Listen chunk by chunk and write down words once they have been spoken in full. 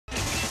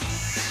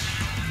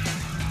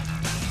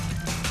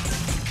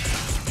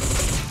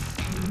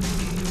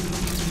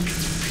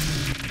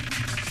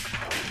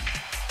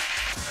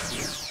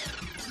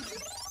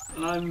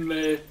and I'm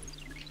going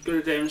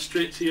to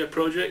demonstrate to you a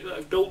project that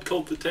I've built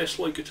called the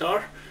Tesla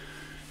guitar.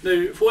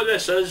 Now what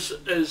this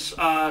is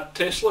a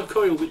Tesla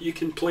coil that you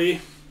can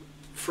play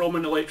from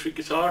an electric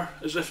guitar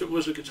as if it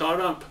was a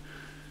guitar amp,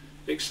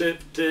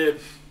 except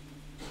it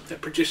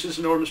produces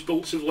enormous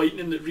bolts of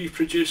lightning that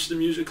reproduce the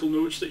musical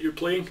notes that you're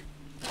playing.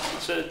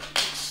 It's an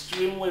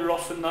extremely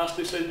rough and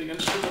nasty sounding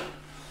instrument.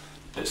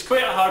 It's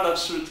quite a hard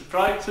instrument to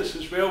practice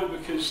as well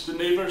because the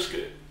neighbours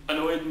get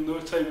annoyed in no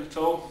time at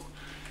all.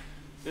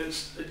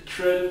 It's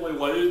incredibly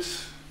loud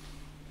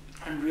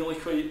and really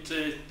quite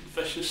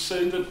vicious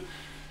sounding.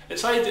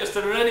 It's ideal if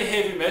there are any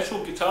heavy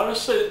metal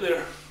guitarists out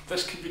there,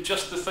 this could be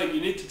just the thing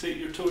you need to take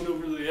your tone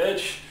over the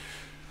edge.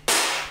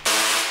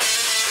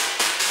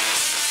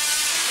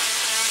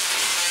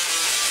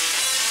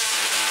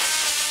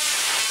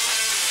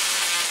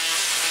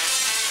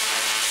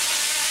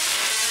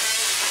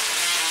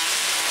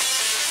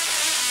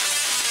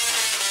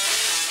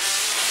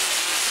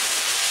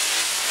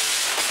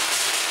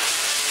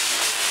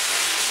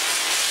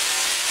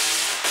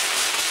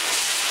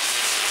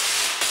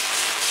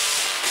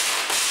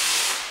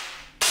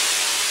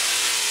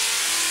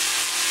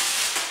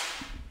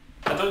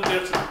 I don't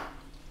dare to.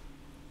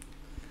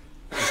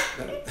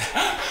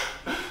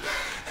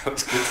 That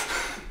was good.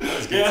 That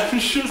was good. Yeah, I'm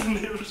sure the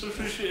neighbours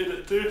appreciated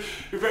it too.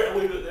 You better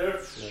leave it there.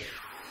 Yeah.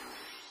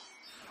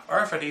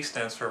 RFID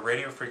stands for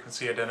radio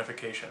frequency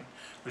identification,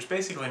 which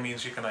basically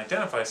means you can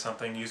identify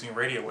something using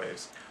radio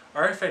waves.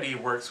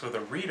 RFID works with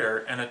a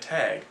reader and a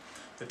tag.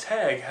 The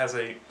tag has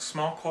a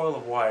small coil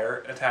of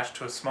wire attached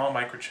to a small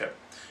microchip,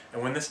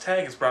 and when this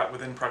tag is brought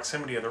within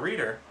proximity of the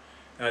reader,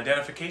 an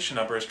identification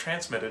number is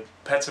transmitted.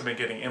 Pets have been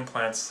getting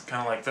implants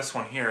kind of like this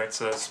one here.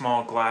 It's a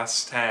small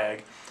glass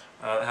tag.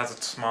 It has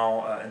a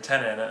small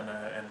antenna in it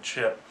and a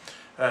chip.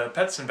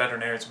 Pets and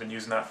veterinarians have been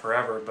using that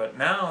forever, but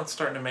now it's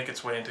starting to make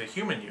its way into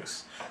human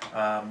use.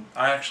 I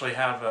actually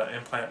have an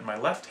implant in my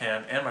left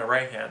hand and my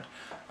right hand.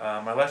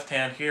 My left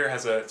hand here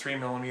has a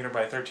 3mm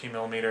by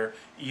 13mm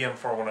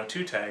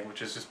EM4102 tag,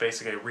 which is just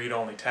basically a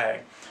read-only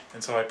tag.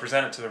 And so I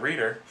present it to the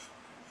reader,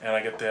 and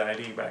I get the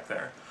ID back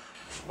there.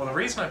 Well, the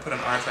reason I put an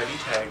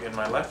RFID tag in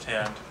my left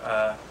hand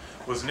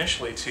was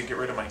initially to get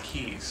rid of my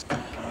keys.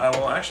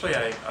 Well, actually,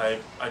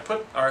 I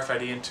put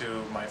RFID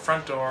into my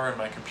front door and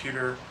my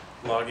computer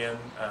login.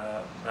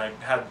 I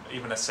had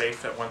even a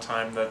safe at one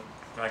time that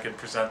I could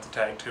present the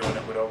tag to and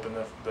it would open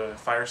the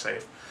fire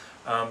safe.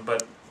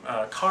 But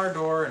car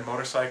door and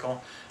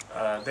motorcycle,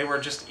 they were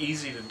just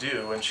easy to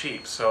do and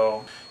cheap.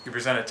 So you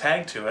present a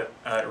tag to it,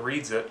 it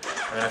reads it,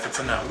 and if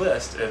it's in that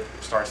list, it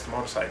starts the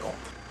motorcycle.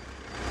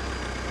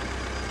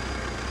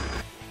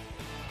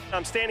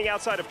 I'm standing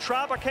outside of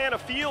Tropicana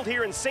Field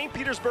here in St.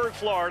 Petersburg,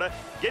 Florida,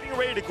 getting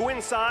ready to go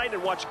inside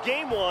and watch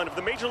Game 1 of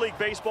the Major League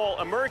Baseball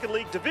American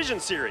League Division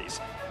Series.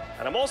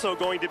 And I'm also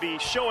going to be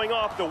showing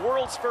off the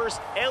world's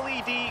first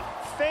LED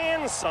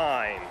fan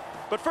sign.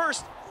 But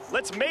first,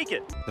 let's make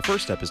it. The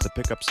first step is to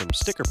pick up some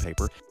sticker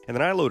paper, and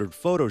then I loaded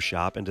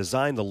Photoshop and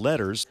designed the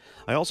letters.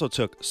 I also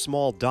took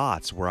small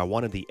dots where I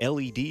wanted the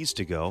LEDs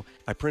to go.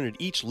 I printed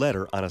each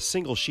letter on a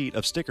single sheet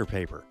of sticker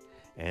paper,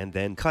 and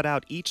then cut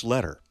out each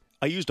letter.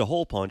 I used a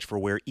hole punch for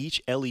where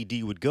each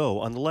LED would go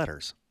on the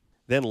letters.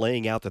 Then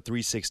laying out the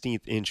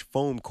 3/16 inch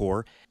foam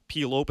core,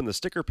 peel open the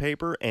sticker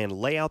paper and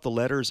lay out the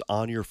letters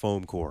on your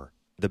foam core.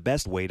 The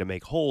best way to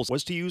make holes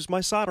was to use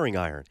my soldering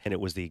iron, and it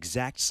was the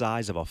exact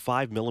size of a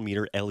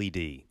 5mm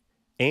LED.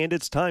 And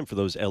it's time for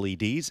those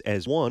LEDs,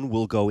 as one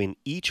will go in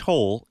each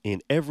hole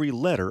in every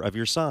letter of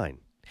your sign,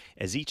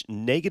 as each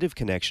negative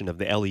connection of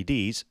the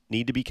LEDs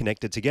need to be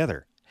connected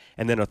together.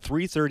 And then a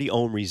 330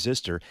 ohm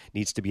resistor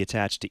needs to be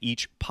attached to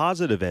each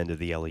positive end of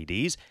the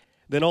LEDs.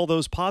 Then all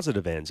those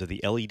positive ends of the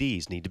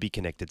LEDs need to be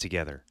connected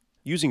together.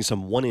 Using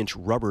some 1-inch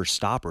rubber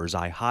stoppers,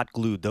 I hot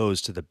glued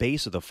those to the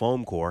base of the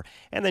foam core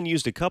and then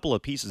used a couple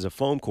of pieces of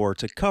foam core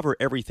to cover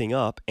everything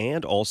up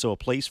and also a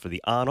place for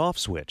the on-off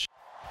switch.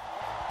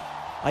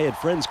 I had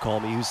friends call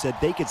me who said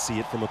they could see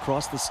it from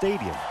across the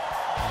stadium.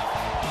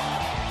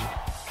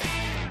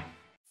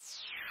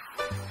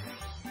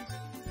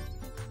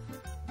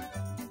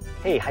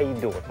 Hey, how you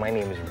doing? My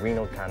name is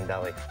Reno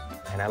Tondelli,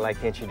 and I'd like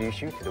to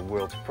introduce you to the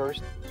world's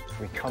first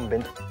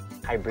recumbent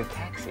hybrid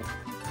taxi.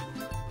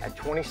 At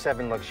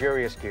 27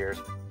 luxurious gears,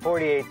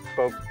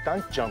 48-spoke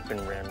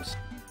stunt-jumping rims,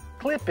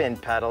 clip-in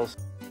pedals,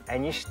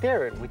 and you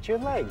steer it with your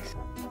legs.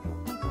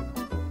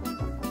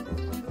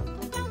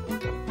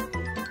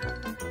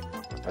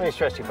 Let me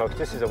stress you folks,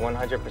 this is a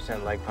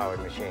 100% leg-powered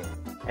machine.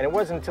 And it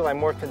wasn't until I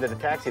morphed into the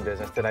taxi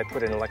business that I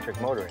put an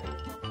electric motor in,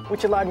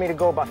 which allowed me to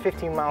go about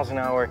 15 miles an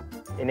hour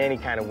in any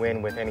kind of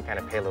wind with any kind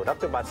of payload, up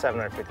to about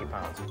 750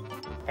 pounds.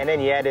 And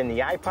then you add in the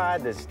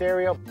iPod, the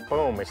stereo,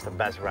 boom, it's the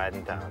best ride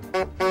in town.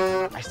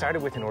 I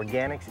started with an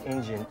organics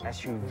engine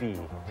SUV,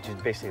 which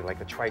is basically like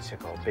a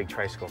tricycle, big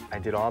tricycle. I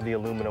did all the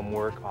aluminum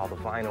work, all the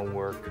vinyl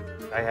work.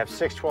 I have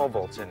 6 12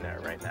 volts in there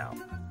right now.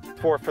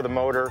 4 for the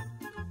motor,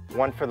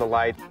 1 for the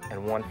light,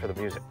 and 1 for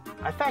the music.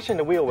 I fashioned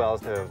the wheel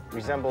wells to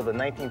resemble the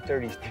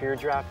 1930s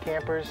teardrop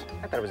campers.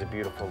 I thought it was a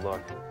beautiful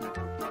look.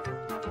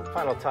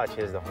 Final touch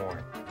is the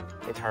horn.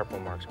 it's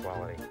Harpo Marks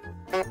quality.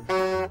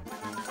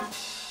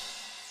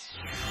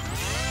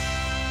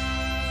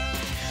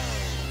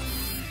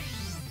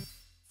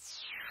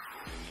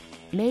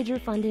 Major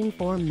funding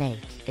for MAKE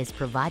is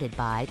provided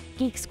by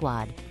Geek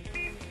Squad,